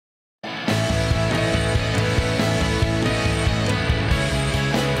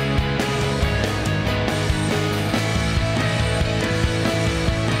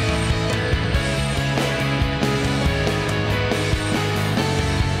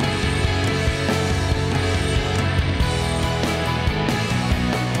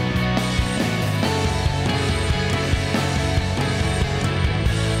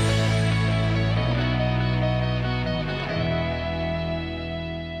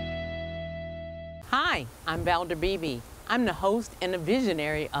Hi, I'm Valder Beebe. I'm the host and the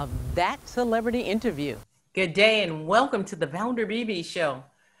visionary of That Celebrity Interview. Good day and welcome to the Valder Beebe Show.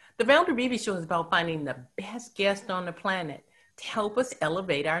 The Valder Beebe Show is about finding the best guest on the planet to help us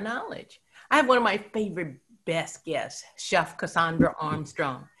elevate our knowledge. I have one of my favorite best guests, Chef Cassandra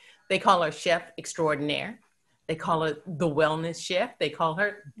Armstrong. They call her Chef Extraordinaire. They call her the Wellness Chef. They call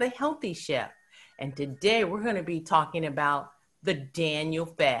her the Healthy Chef. And today we're going to be talking about the Daniel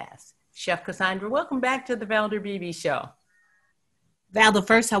Fast. Chef Cassandra, welcome back to the Valder Beebe Show. Valder,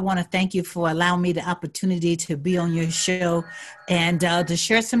 first I want to thank you for allowing me the opportunity to be on your show and to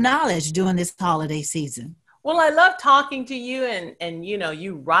share some knowledge during this holiday season. Well, I love talking to you and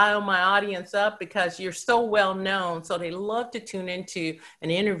you rile my audience up because you're so well known. So they love to tune into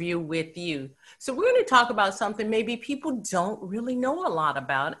an interview with you. So we're going to talk about something maybe people don't really know a lot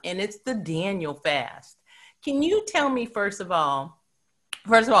about, and it's the Daniel Fast. Can you tell me, first of all,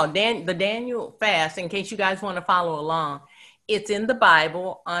 the Daniel Fast, in case you guys want to follow along, it's in the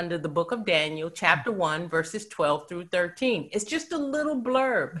Bible under the book of Daniel, chapter 1, verses 12 through 13. It's just a little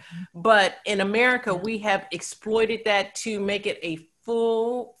blurb, but in America, we have exploited that to make it a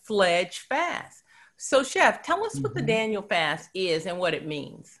full-fledged fast. So, Chef, tell us what the Daniel Fast is and what it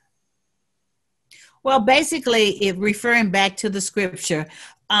means. Well, basically, referring back to the scripture,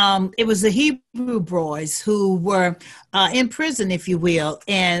 it was the Hebrew boys who were in prison, if you will,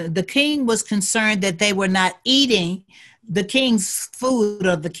 and the king was concerned that they were not eating the king's food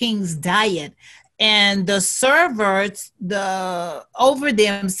or the king's diet. And the servers, over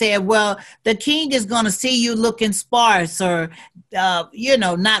them said, well, the king is going to see you looking sparse or,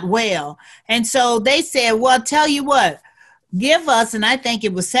 not well. And so they said, well, tell you what, give us, and I think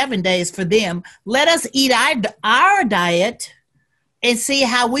it was 7 days for them, let us eat our diet and see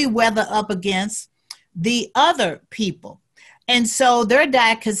how we weather up against the other people. And so their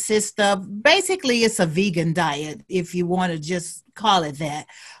diet consists of, basically it's a vegan diet, if you want to just call it that,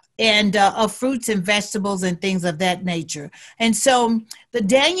 and of fruits and vegetables and things of that nature. And so the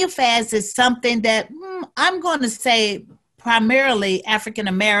Daniel Fast is something that I'm going to say primarily African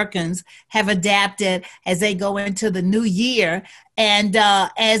Americans have adapted as they go into the new year and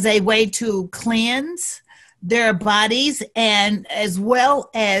as a way to cleanse their bodies and as well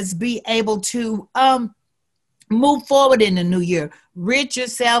as be able to move forward in the new year, rid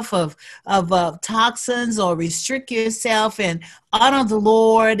yourself of toxins or restrict yourself and honor the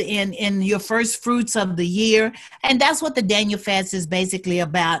Lord in your first fruits of the year. And that's what the Daniel Fast is basically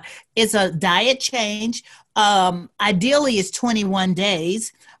about. It's a diet change. Ideally, it's 21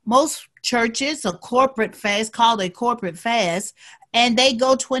 days. Most churches, a corporate fast, called a corporate fast, and they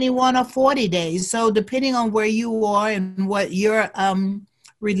go 21 or 40 days. So depending on where you are and what your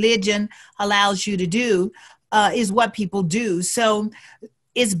religion allows you to do, is what people do. So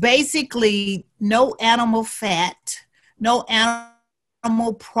it's basically no animal fat, no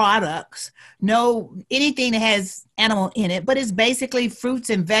animal products, no anything that has animal in it, but it's basically fruits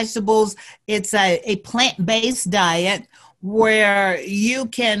and vegetables. It's a plant-based diet where you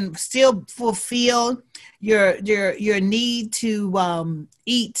can still fulfill your need to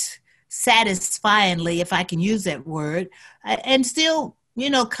eat satisfyingly, if I can use that word, and still,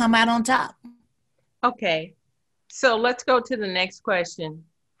 come out on top. Okay. So let's go to the next question.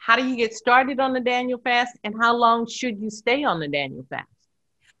 How do you get started on the Daniel Fast, and how long should you stay on the Daniel Fast?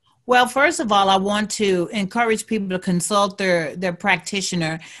 Well, first of all, I want to encourage people to consult their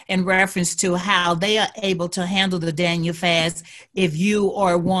practitioner in reference to how they are able to handle the Daniel Fast if you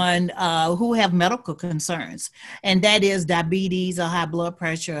are one who have medical concerns, and that is diabetes or high blood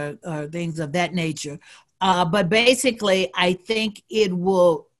pressure or things of that nature. But basically, I think it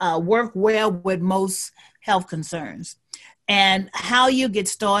will work well with most health concerns. And how you get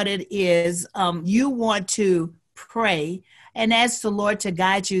started is you want to pray and ask the Lord to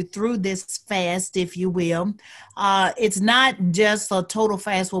guide you through this fast, if you will. It's not just a total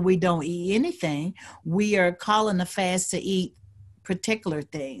fast where we don't eat anything. We are calling the fast to eat particular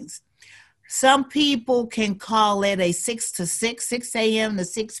things. Some people can call it a 6 to 6 a.m. to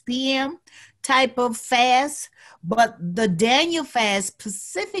 6 p.m. type of fast, but the Daniel Fast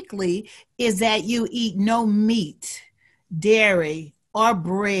specifically is that you eat no meat, dairy, or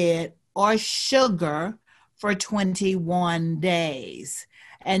bread, or sugar for 21 days.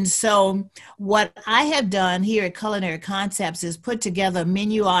 And so what I have done here at Culinary Concepts is put together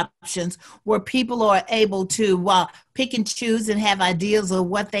menu options where people are able to pick and choose and have ideas of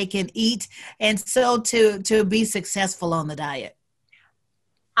what they can eat, and so to be successful on the diet.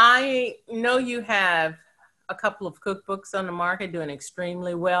 I know you have a couple of cookbooks on the market doing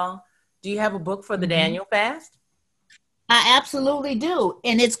extremely well. Do you have a book for the Daniel Fast? I absolutely do.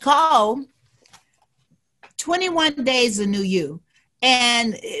 And it's called 21 days a new you.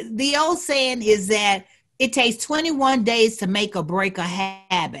 And the old saying is that it takes 21 days to make or break a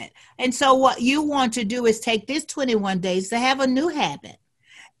habit. And so what you want to do is take this 21 days to have a new habit.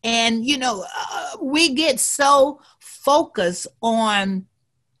 And, we get so focused on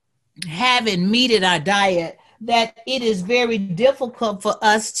having meat in our diet that it is very difficult for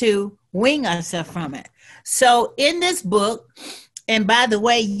us to wean ourselves from it. So in this book, and by the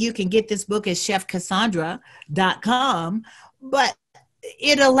way, you can get this book at chefcassandra.com, but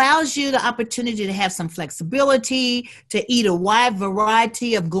it allows you the opportunity to have some flexibility, to eat a wide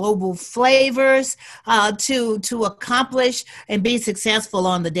variety of global flavors, to accomplish and be successful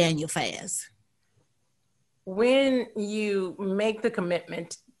on the Daniel fast. When you make the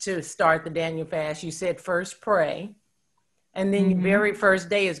commitment to start the Daniel fast, you said first pray, and then your very first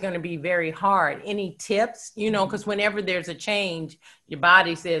day is going to be very hard. Any tips? Because whenever there's a change, your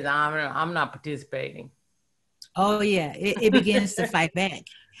body says, I'm not participating. Oh, yeah. It begins to fight back.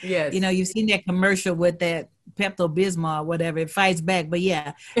 Yes. You've seen that commercial with that Pepto-Bismol or whatever. It fights back. But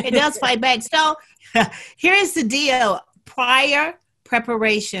yeah, it does fight back. So here's the deal. Prior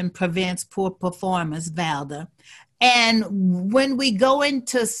preparation prevents poor performance, Valder. And when we go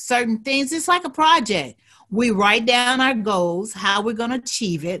into certain things, it's like a project. We write down our goals, how we're going to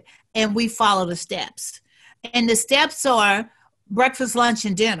achieve it, and we follow the steps. And the steps are breakfast, lunch,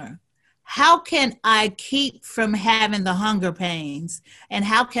 and dinner. How can I keep from having the hunger pains? And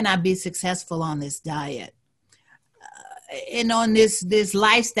how can I be successful on this diet? And on this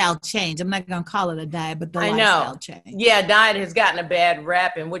lifestyle change. I'm not going to call it a diet, but the lifestyle change. Yeah, diet has gotten a bad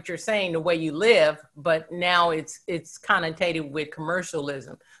rap, and what you're saying, the way you live, but now it's connotated with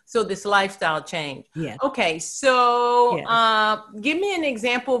commercialism. So this lifestyle change. Yeah. Okay, so give me an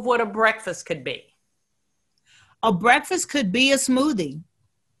example of what a breakfast could be. A breakfast could be a smoothie.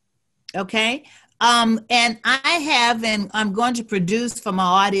 Okay. And I'm going to produce for my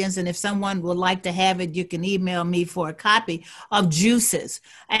audience. And if someone would like to have it, you can email me for a copy of juices.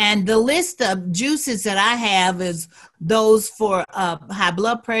 And the list of juices that I have is those for high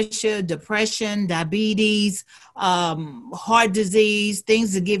blood pressure, depression, diabetes, heart disease,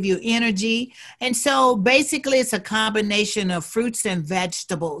 things that give you energy. And so basically it's a combination of fruits and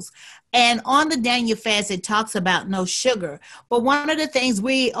vegetables. And on the Daniel fast, it talks about no sugar. But one of the things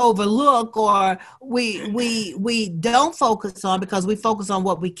we overlook or we don't focus on because we focus on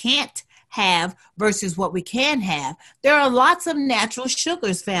what we can't have versus what we can have. There are lots of natural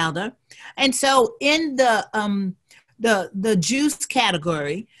sugars, Valder. And so in the juice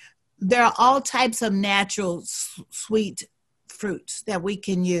category, there are all types of natural sweet fruits that we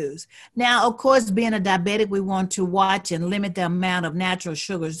can use. Now, of course, being a diabetic, we want to watch and limit the amount of natural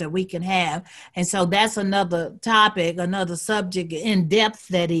sugars that we can have. And so that's another topic, another subject in depth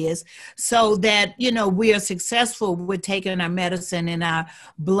that is, so that, we are successful with taking our medicine and our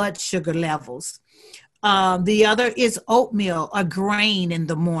blood sugar levels. The other is oatmeal, a grain in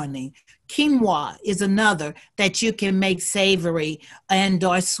the morning. Quinoa is another that you can make savory and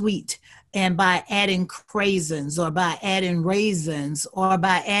or sweet. And by adding craisins or by adding raisins or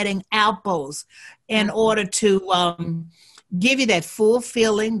by adding apples in order to give you that full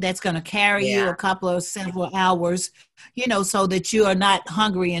feeling that's going to carry you a couple of several hours, so that you are not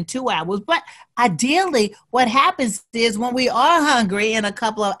hungry in 2 hours. But ideally, what happens is when we are hungry in a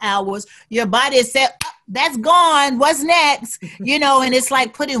couple of hours, your body says, oh, that's gone. What's next? And it's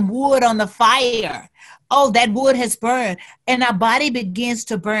like putting wood on the fire. Oh, that wood has burned. And our body begins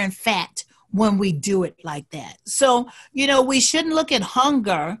to burn fat when we do it like that. So, we shouldn't look at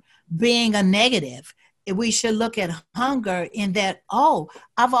hunger being a negative. We should look at hunger in that, oh,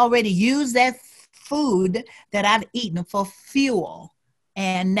 I've already used that food that I've eaten for fuel.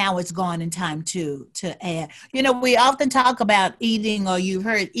 And now it's gone in time to add. We often talk about eating, or you've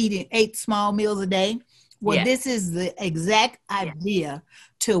heard eating 8 small meals a day. Well, this is the exact idea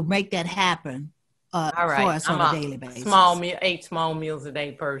to make that happen all right. For us on a daily basis. 8 small meals a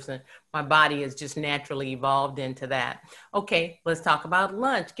day person. My body has just naturally evolved into that. Okay, let's talk about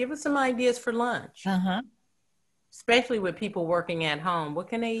lunch. Give us some ideas for lunch. Especially with people working at home. What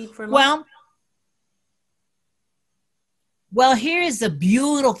can they eat for lunch? Well, here's the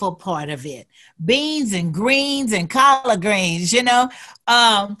beautiful part of it. Beans and greens and collard greens, and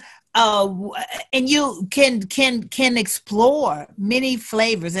you can explore many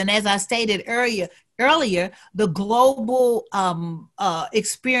flavors. And as I stated earlier, the global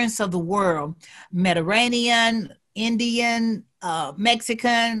experience of the world, Mediterranean, Indian,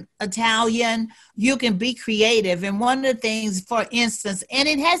 Mexican, Italian, you can be creative. And one of the things, for instance, and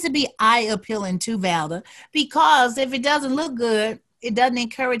it has to be eye appealing too, Valder, because if it doesn't look good, it doesn't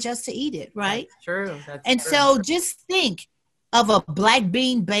encourage us to eat it, right? That's true. That's And true. so just think of a black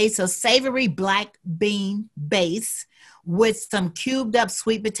bean base, a savory black bean base with some cubed up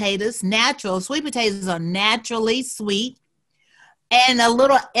sweet potatoes. Natural sweet potatoes are naturally sweet, and a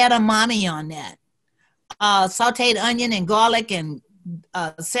little edamame on that. Sauteed onion and garlic and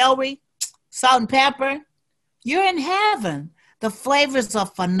celery, salt and pepper. You're in heaven. The flavors are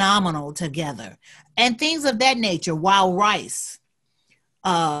phenomenal together, and things of that nature. Wild rice,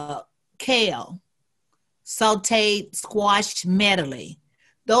 kale, sauteed squash medley.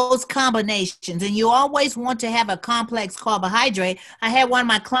 Those combinations, and you always want to have a complex carbohydrate. I had one of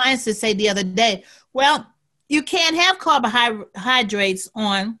my clients to say the other day, well, you can't have carbohydrates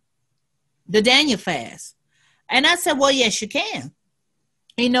on the Daniel fast. And I said, well, yes, you can.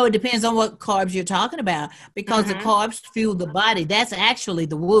 You know, it depends on what carbs you're talking about, because the carbs fuel the body. That's actually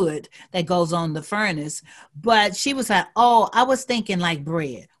the wood that goes on the furnace. But she was like, oh, I was thinking like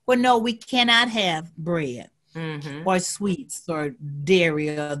bread. Well, no, we cannot have bread or sweets or dairy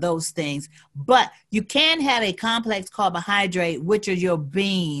or those things. But you can have a complex carbohydrate, which are your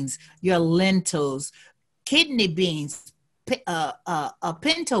beans, your lentils, kidney beans,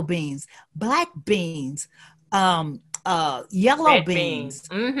 pinto beans, black beans, yellow Red beans,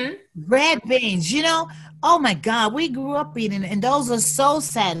 beans. red beans. You know, oh my God, we grew up eating, and those are so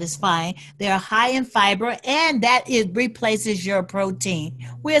satisfying. They're high in fiber, and that it replaces your protein.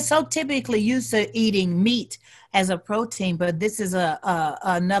 We're so typically used to eating meat as a protein, but this is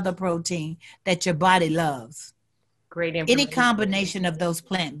another protein that your body loves. Great Any information. combination of those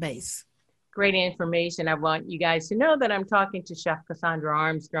plant-based. Great information. I want you guys to know that I'm talking to Chef Cassandra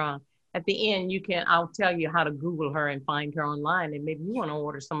Armstrong. At the end, I'll tell you how to Google her and find her online, and maybe you want to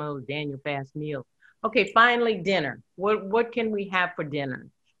order some of those Daniel Fast meals. Okay, finally, dinner. What can we have for dinner?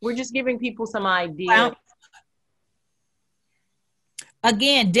 We're just giving people some ideas. Well,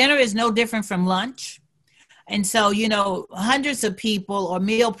 again, dinner is no different from lunch. And so, you know, hundreds of people are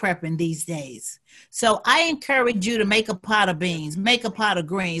meal prepping these days. So I encourage you to make a pot of beans, make a pot of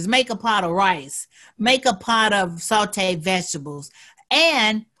greens, make a pot of rice, make a pot of sauteed vegetables,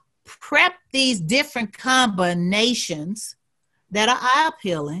 and prep these different combinations that are eye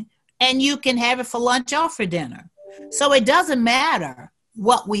appealing, and you can have it for lunch or for dinner. So it doesn't matter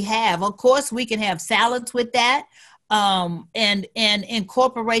what we have. Of course, we can have salads with that, and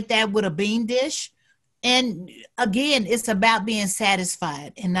incorporate that with a bean dish. And again, it's about being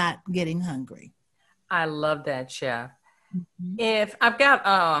satisfied and not getting hungry. I love that, Chef. If I've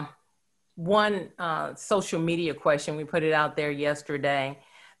got one social media question, we put it out there yesterday.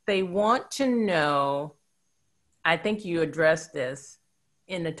 They want to know, I think you addressed this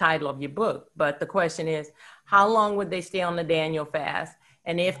in the title of your book, but the question is, how long would they stay on the Daniel fast?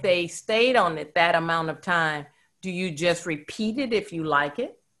 And if they stayed on it that amount of time, do you just repeat it if you like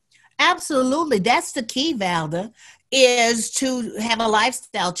it? Absolutely. That's the key, Valder, is to have a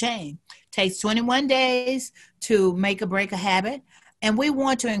lifestyle change. Takes 21 days to make or break a habit. And we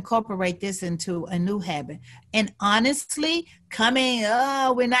want to incorporate this into a new habit. And honestly,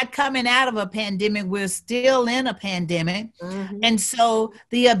 we're not coming out of a pandemic. We're still in a pandemic. And so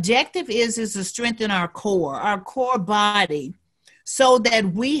the objective is to strengthen our core body, so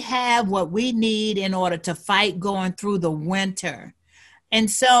that we have what we need in order to fight going through the winter. And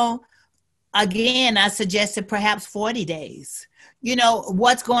so, again, I suggested perhaps 40 days. You know,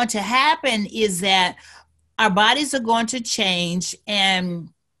 what's going to happen is that our bodies are going to change, and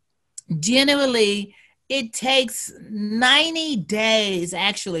generally it takes 90 days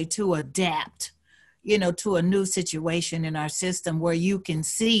actually to adapt, you know, to a new situation in our system where you can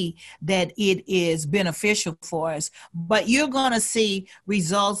see that it is beneficial for us. But you're going to see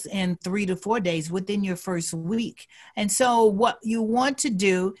results in 3 to 4 days within your first week. And so what you want to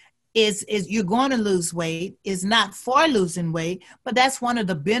do is you're going to lose weight. Is not for losing weight, but that's one of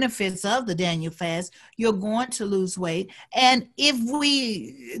the benefits of the Daniel fast. You're going to lose weight. And if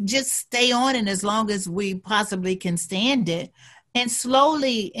we just stay on it as long as we possibly can stand it, and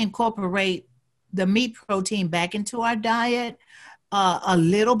slowly incorporate the meat protein back into our diet a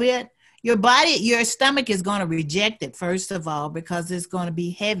little bit, your stomach is going to reject it, first of all, because it's going to be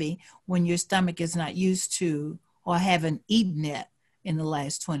heavy when your stomach is not used to or haven't eaten it in the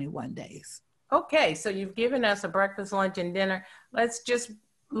last 21 days. Okay, so you've given us a breakfast, lunch, and dinner. Let's just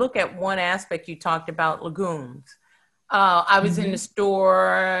look at one aspect. You talked about legumes. I was in the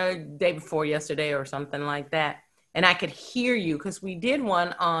store day before yesterday or something like that, and I could hear you because we did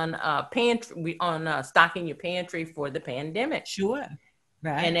one on pantry, stocking your pantry for the pandemic. Sure.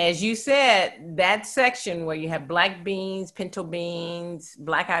 Right. And as you said, that section where you have black beans, pinto beans,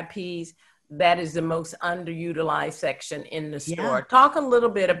 black eyed peas, that is the most underutilized section in the store. Yeah. Talk a little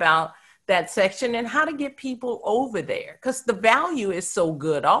bit about that section and how to get people over there, because the value is so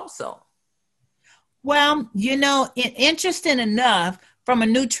good also. Well, interesting enough, from a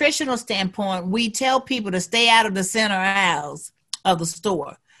nutritional standpoint, we tell people to stay out of the center aisles of the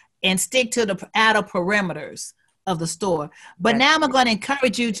store and stick to the outer perimeters of the store. But That's now I'm going to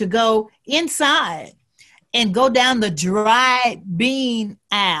encourage you to go inside and go down the dry bean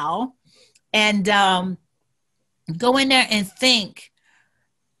aisle and go in there and think.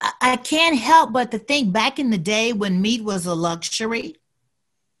 I can't help but to think back in the day when meat was a luxury,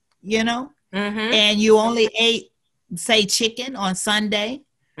 and you only ate, say, chicken on Sunday.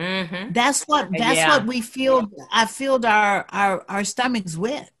 That's what we feel. I filled our stomachs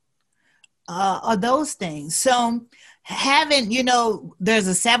with are those things. So having, there's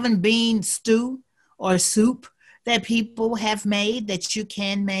a 7-bean stew or soup that people have made that you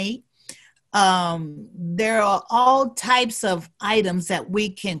can make. There are all types of items that we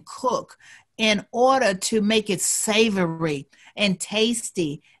can cook in order to make it savory and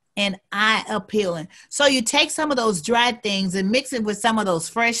tasty and eye appealing. So you take some of those dry things and mix it with some of those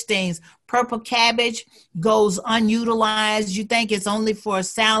fresh things. Purple cabbage goes unutilized. You think it's only for a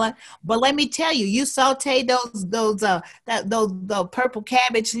salad, but let me tell you, you saute those purple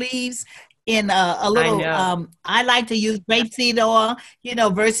cabbage leaves in a little. I like to use grapeseed oil,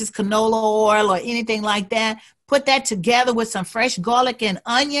 versus canola oil or anything like that. Put that together with some fresh garlic and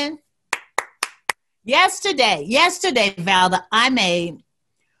onion. Yesterday, Valder, I made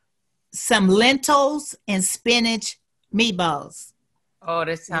some lentils and spinach meatballs. Oh,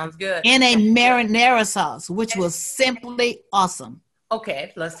 that sounds good. In a marinara sauce, which was simply awesome.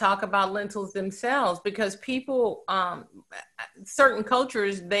 Okay, let's talk about lentils themselves, because people, certain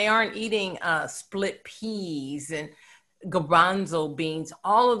cultures, they aren't eating split peas and garbanzo beans,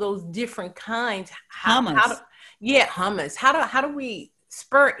 all of those different kinds. Hummus. Hummus. How do we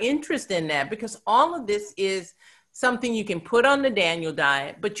spur interest in that? Because all of this is something you can put on the Daniel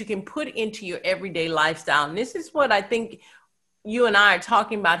diet, but you can put into your everyday lifestyle. And this is what I think you and I are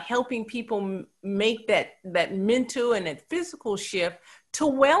talking about, helping people make that mental and that physical shift to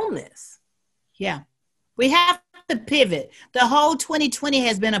wellness. Yeah. We have to pivot. The whole 2020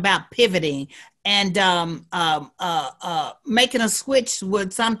 has been about pivoting and making a switch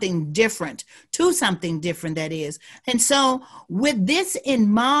with something different, to something different, that is. And so with this in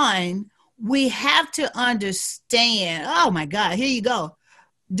mind, we have to understand, oh my God, here you go.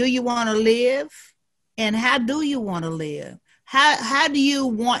 Do you want to live? And how do you want to live? How do you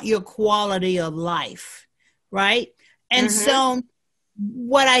want your quality of life? Right? And so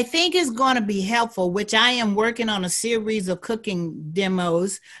what I think is going to be helpful, which I am working on a series of cooking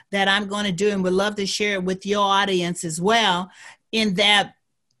demos that I'm going to do and would love to share it with your audience as well, in that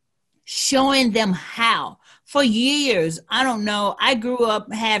showing them how. For years, I don't know, I grew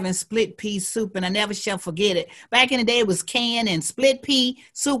up having split pea soup, and I never shall forget it. Back in the day, it was canned and split pea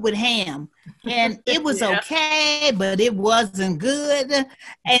soup with ham. And it was okay, but it wasn't good.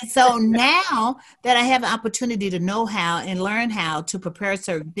 And so now that I have an opportunity to know how and learn how to prepare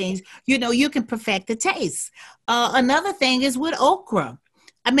certain things, you can perfect the taste. Another thing is with okra.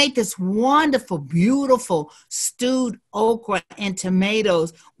 I made this wonderful, beautiful stewed okra and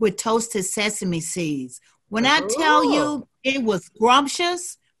tomatoes with toasted sesame seeds. When I tell you it was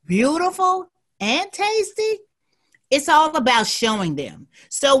scrumptious, beautiful, and tasty, it's all about showing them.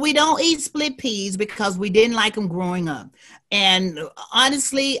 So we don't eat split peas because we didn't like them growing up. And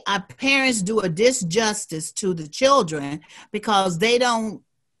honestly, our parents do a disjustice to the children because they don't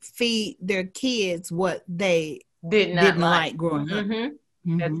feed their kids what they didn't like growing up.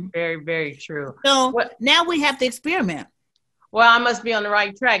 That's very, very true. So now we have to experiment. Well, I must be on the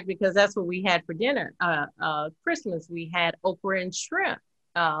right track, because that's what we had for dinner. Christmas, we had okra and shrimp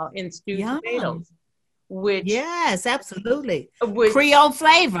in stewed potatoes. Which, yes, absolutely. Creole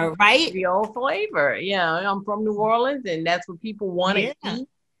flavor, right? Creole flavor. Yeah, I'm from New Orleans, and that's what people want to eat.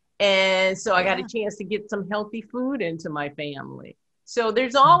 And so I got a chance to get some healthy food into my family. So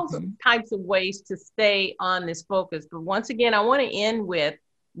there's all types of ways to stay on this focus. But once again, I want to end with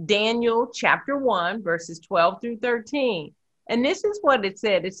Daniel chapter 1, verses 12 through 13. And this is what it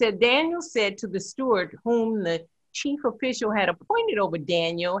said. It said, Daniel said to the steward whom the chief official had appointed over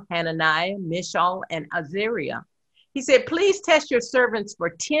Daniel, Hananiah, Mishael, and Azariah. He said, please test your servants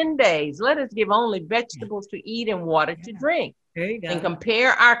for 10 days. Let us give only vegetables to eat and water to drink. There you go. And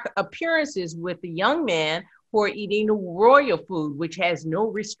compare our appearances with the young man who are eating the royal food, which has no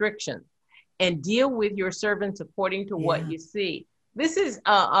restrictions. And deal with your servants according to what you see. This is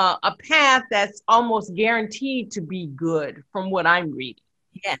a path that's almost guaranteed to be good from what I'm reading.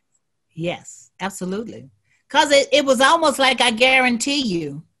 Yes, absolutely. Because it was almost like I guarantee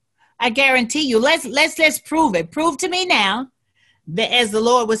you. I guarantee you. Let's prove it. Prove to me now that, as the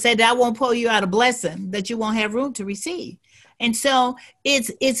Lord would say, that I won't pour you out a blessing that you won't have room to receive. And so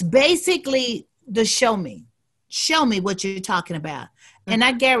it's basically the show me what you're talking about. And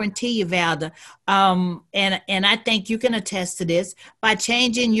I guarantee you, Valda, and I think you can attest to this, by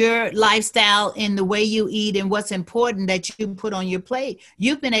changing your lifestyle and the way you eat and what's important that you put on your plate,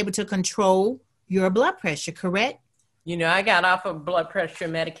 you've been able to control your blood pressure, correct? You know, I got off of blood pressure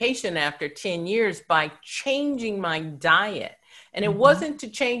medication after 10 years by changing my diet. And it Mm-hmm. wasn't to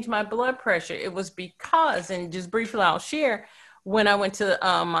change my blood pressure. It was because, and just briefly I'll share, when I went to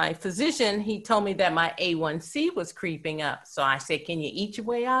my physician, he told me that my A1C was creeping up. So I said, can you eat your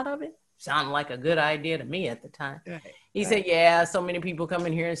way out of it? Sounded like a good idea to me at the time. Right, He right, said, yeah, so many people come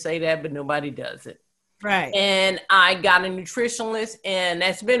in here and say that, but nobody does it. right. And I got a nutritionalist, and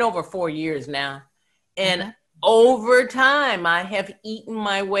that's been over 4 years now. And Uh-huh. over time, I have eaten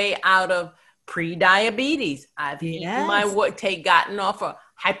my way out of pre-diabetes. I've eaten my Yes, way, gotten off of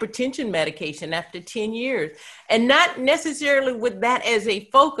hypertension medication after 10 years. And not necessarily with that as a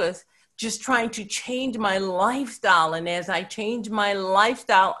focus, just trying to change my lifestyle. And as I change my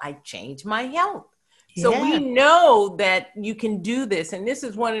lifestyle, I change my health. So we yeah. know that you can do this. And this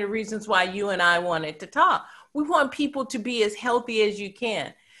is one of the reasons why you and I wanted to talk. We want people to be as healthy as you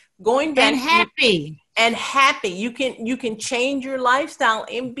can. Going And back to happy. and happy. You can change your lifestyle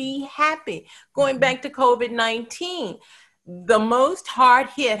and be happy. Going back to COVID-19, the most hard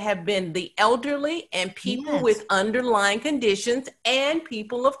hit have been the elderly and people Yes, with underlying conditions and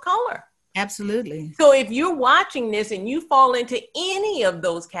people of color. absolutely. So if you're watching this and you fall into any of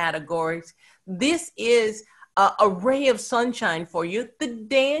those categories, this is a ray of sunshine for you, the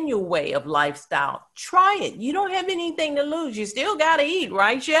Daniel way of lifestyle. Try it. You don't have anything to lose. You still got to eat,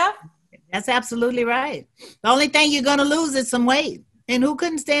 right, Chef? That's absolutely right. The only thing you're going to lose is some weight. And who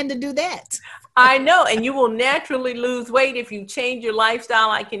couldn't stand to do that? I know, and you will naturally lose weight if you change your lifestyle.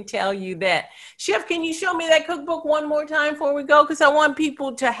 I can tell you that. Chef, can you show me that cookbook one more time before we go? Because I want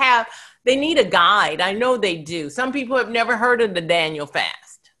people to they need a guide. I know they do. Some people have never heard of the Daniel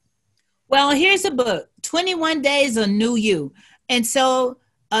fast. Well, here's a book, 21 Days of New You. And so,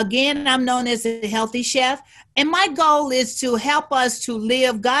 again, I'm known as a healthy chef. And my goal is to help us to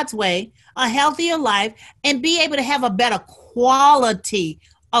live God's way, a healthier life, and be able to have a better quality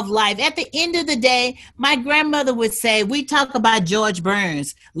of life. At the end of the day, my grandmother would say, we talk about George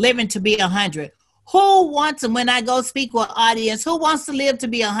Burns living to be 100. Who wants, and when I go speak with audience, who wants to live to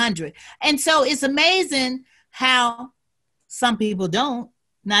be 100? And so it's amazing how some people don't.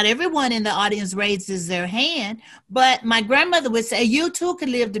 Not everyone in the audience raises their hand, but my grandmother would say, you too could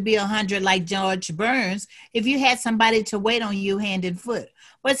live to be 100 like George Burns if you had somebody to wait on you hand and foot.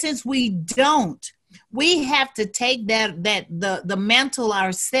 But since we don't, we have to take the mantle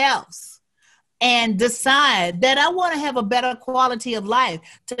ourselves and decide that I want to have a better quality of life,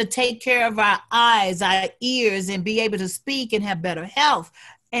 to take care of our eyes, our ears, and be able to speak and have better health.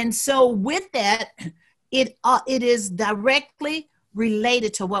 And so with that, it is directly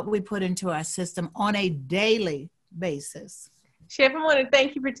related to what we put into our system on a daily basis. Chef, I want to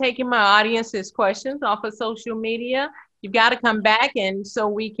thank you for taking my audience's questions off of social media. You've got to come back, and so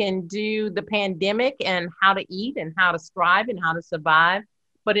we can do the pandemic and how to eat and how to strive and how to survive.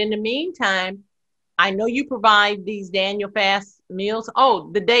 But in the meantime, I know you provide these Daniel fast meals. Oh,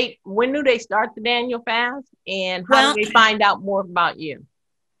 the date, when do they start the Daniel fast? And how do they find out more about you?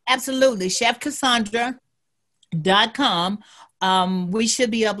 Absolutely. ChefCassandra.com. We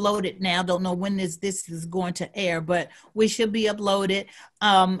should be uploaded now. Don't know when this is going to air, but we should be uploaded.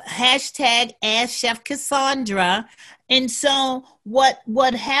 Hashtag Ask Chef Cassandra. And so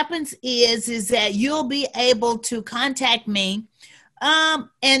what happens is that you'll be able to contact me. And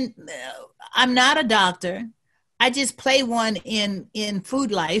I'm not a doctor. I just play one in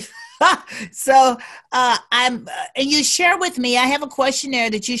food life. So and you share with me. I have a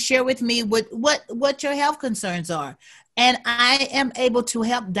questionnaire that you share with me what your health concerns are, and I am able to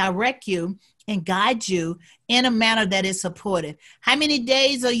help direct you and guide you in a manner that is supportive. How many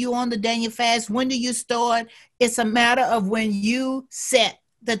days are you on the Daniel fast? When do you start? It's a matter of when you set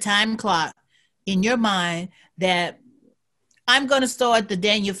the time clock in your mind that I'm going to start the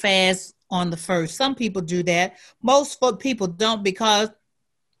Daniel fast on the 1st. Some people do that. Most people don't, because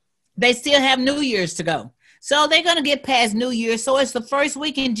they still have New Year's to go. So they're going to get past New Year's. So it's the first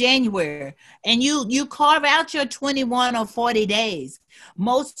week in January, and you carve out your 21 or 40 days.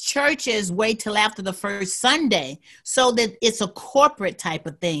 Most churches wait till after the first Sunday so that it's a corporate type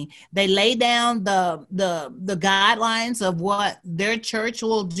of thing. They lay down the guidelines of what their church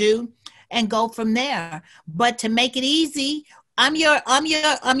will do and go from there. But to make it easy, I'm your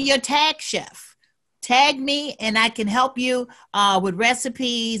tag chef. Tag me and I can help you with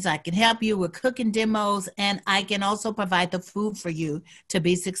recipes. I can help you with cooking demos, and I can also provide the food for you to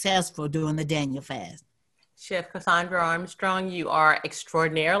be successful during the Daniel fast. Chef Cassandra Armstrong, you are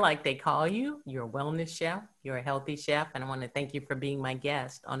extraordinaire, like they call you. You're a wellness chef. You're a healthy chef. And I want to thank you for being my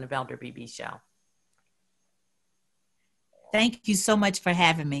guest on the Valder Beebe Show. Thank you so much for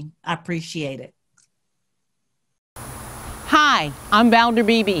having me. I appreciate it. Hi, I'm Valder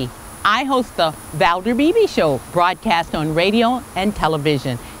Beebe. I host the Valder Beebe Show, broadcast on radio and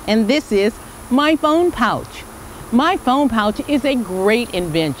television. And this is my phone pouch. My phone pouch is a great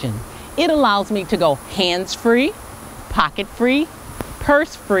invention. It allows me to go hands-free, pocket-free,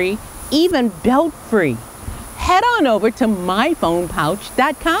 purse-free, even belt-free. Head on over to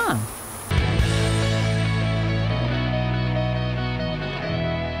myphonepouch.com.